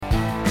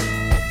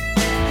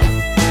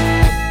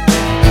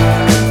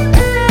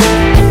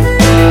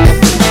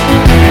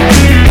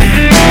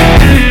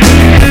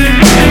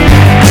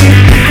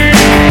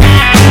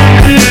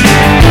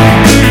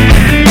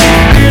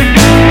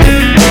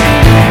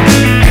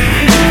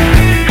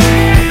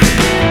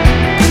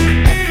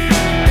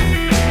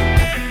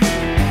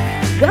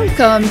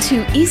Welcome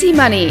to Easy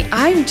Money.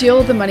 I'm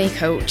Jill, the Money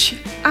Coach.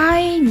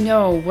 I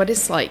know what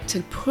it's like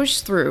to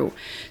push through,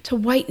 to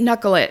white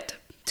knuckle it,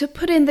 to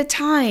put in the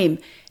time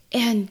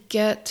and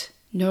get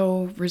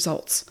no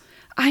results.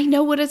 I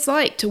know what it's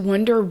like to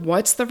wonder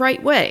what's the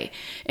right way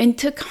and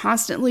to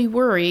constantly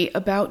worry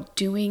about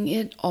doing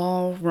it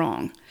all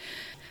wrong.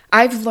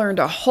 I've learned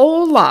a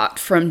whole lot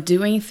from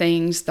doing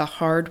things the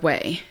hard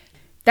way.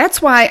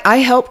 That's why I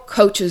help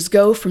coaches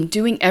go from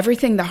doing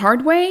everything the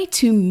hard way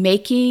to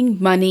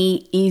making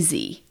money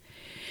easy.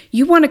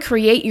 You want to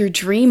create your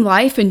dream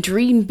life and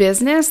dream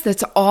business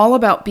that's all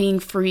about being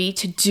free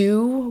to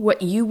do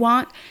what you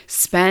want,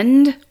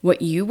 spend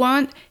what you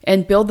want,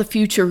 and build the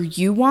future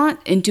you want,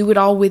 and do it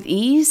all with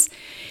ease?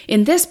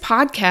 In this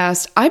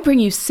podcast, I bring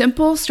you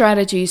simple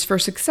strategies for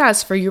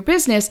success for your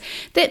business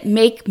that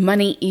make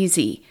money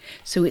easy.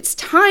 So it's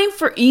time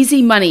for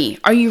Easy Money.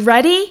 Are you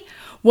ready?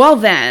 Well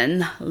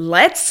then,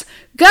 let's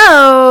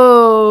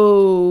go!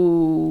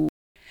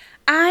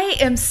 I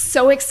am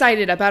so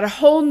excited about a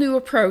whole new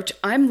approach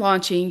I'm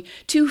launching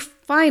to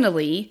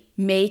finally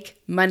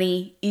make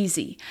money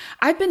easy.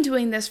 I've been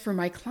doing this for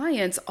my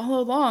clients all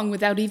along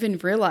without even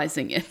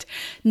realizing it.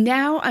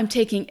 Now I'm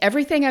taking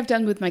everything I've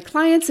done with my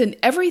clients and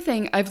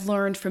everything I've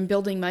learned from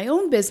building my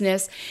own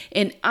business,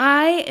 and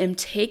I am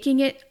taking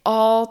it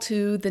all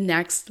to the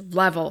next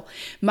level.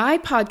 My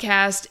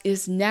podcast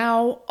is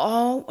now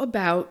all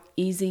about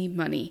easy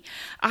money.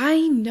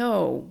 I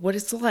know what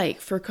it's like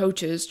for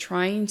coaches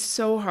trying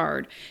so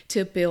hard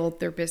to build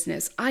their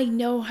business. I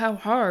know how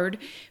hard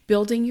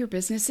building your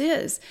business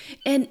is.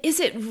 And is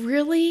it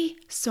really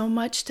so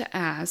much to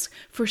ask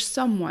for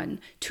someone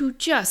to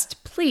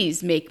just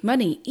please make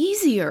money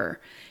easier?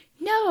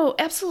 No,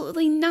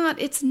 absolutely not.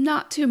 It's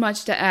not too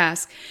much to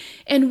ask.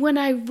 And when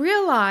I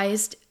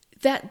realized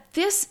that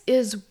this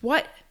is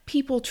what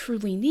people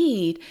truly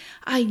need,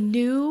 I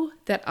knew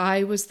that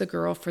I was the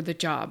girl for the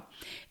job.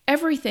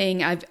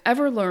 Everything I've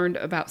ever learned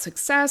about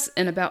success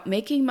and about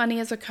making money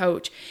as a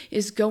coach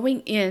is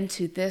going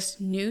into this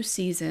new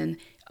season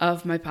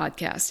of my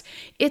podcast.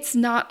 It's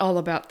not all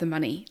about the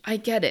money. I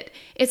get it.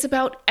 It's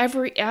about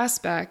every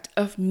aspect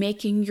of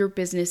making your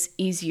business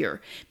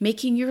easier,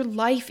 making your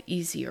life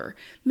easier,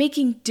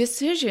 making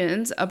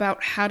decisions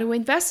about how to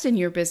invest in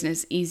your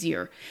business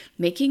easier,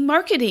 making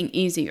marketing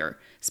easier,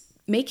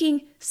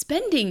 making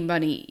spending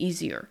money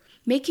easier,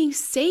 making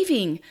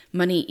saving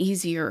money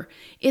easier.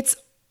 It's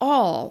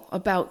all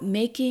about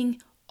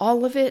making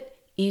all of it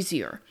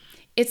easier.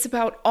 It's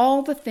about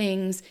all the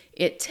things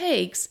it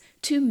takes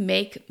to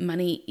make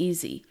money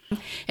easy.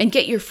 And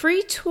get your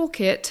free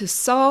toolkit to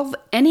solve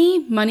any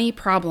money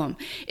problem.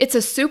 It's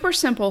a super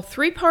simple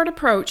 3-part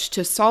approach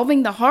to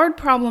solving the hard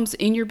problems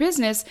in your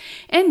business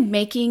and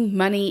making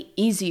money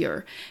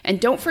easier.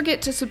 And don't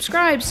forget to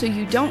subscribe so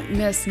you don't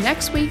miss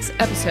next week's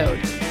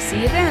episode.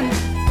 See you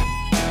then.